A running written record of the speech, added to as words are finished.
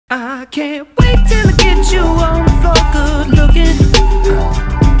I can't wait till I get you on the floor, good looking.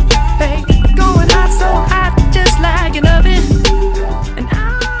 Hey, going hot, so hot, just like an oven. And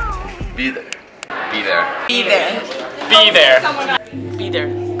I'll be there. Be there. Be there. Be there. Be there. Be there.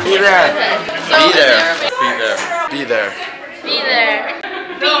 Be there. Be there. Be there. Be there.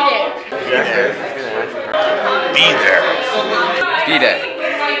 Be there. Be there. Be there.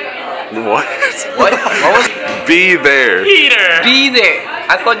 What? What? What was? Be there. Be there. Be there.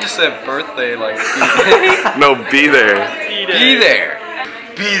 I thought you said birthday, like. No, be there. Be there.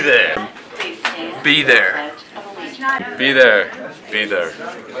 Be there. Be there. Be there. Be there. Be there.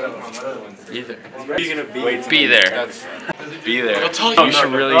 You're gonna Be there. Be there. You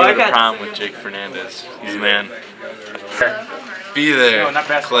should really go to prom with Jake Fernandez. He's a man. Be there,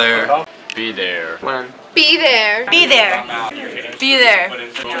 Claire. Be there. Be there. Be there. Be there.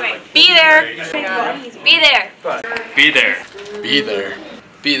 Be there. Be there. Be there. Be there.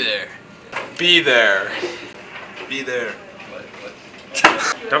 Be there. Be there. Be there.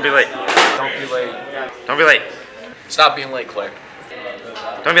 Don't be late. Don't be late. Don't be late. Stop being late, Claire.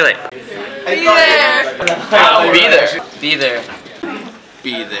 Don't be late. Be there. Be there. Be there.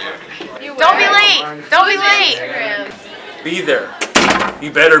 Be there. Don't be late. Don't be late. Be there.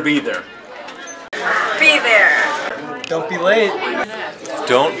 You better be there. Be there. Don't be late.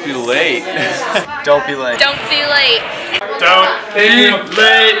 Don't be late. Don't be late. Don't be late. Don't be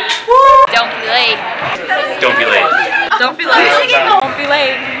late. Don't be late. Don't be late. Don't be late. Don't be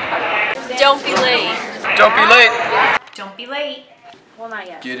late. Don't be late. Don't be late. Don't be late. Well, not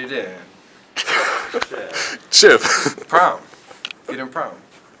yet. Get it in. Chip. Prom. Get in prom.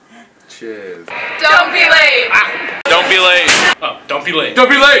 Cheers. Don't be late. Don't be late. Oh, don't be late. Don't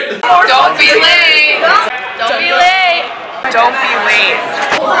be late. Don't be late. Don't be late. Don't be late.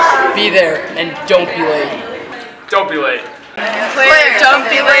 Be there and don't be late. Don't be late. Claire, don't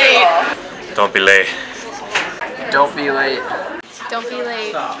be late. Don't be late. Don't be late. Don't be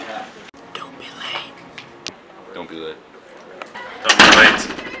late. Don't be late. Don't be late. Don't be late.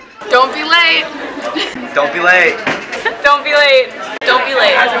 Don't be late. Don't be late. Don't be late. Don't be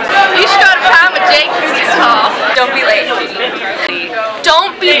late. You should go to prom with Jake Coochie's Hall. Don't be late.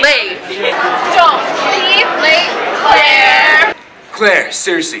 Don't be late. Don't be late, Claire. Claire,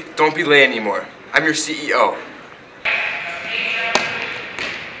 seriously, don't be late anymore. I'm your CEO.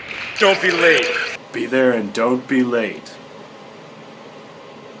 Don't be late. Be there and don't be late.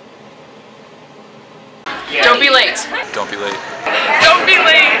 Don't be late. Don't be late. Don't be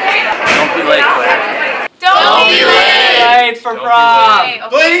late. Don't be late, Claire. Don't be late. Late for prom.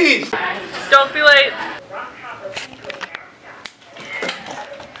 Please! Don't be late.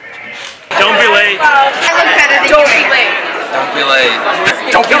 Don't be late. Don't be late. Don't be late.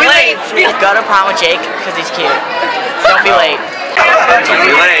 Don't be late. Go to prom with Jake because he's cute. Don't be late. Don't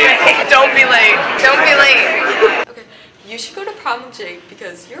be late. Don't be late. Don't be late. Okay, you should go to prom with Jake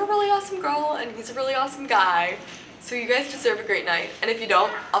because you're a really awesome girl and he's a really awesome guy. So you guys deserve a great night. And if you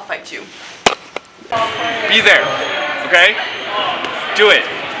don't, I'll fight you. Be there. Okay? Do it.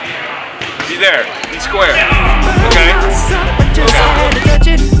 Be there. Be square. Okay? just had to touch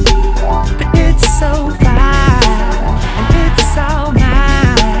it.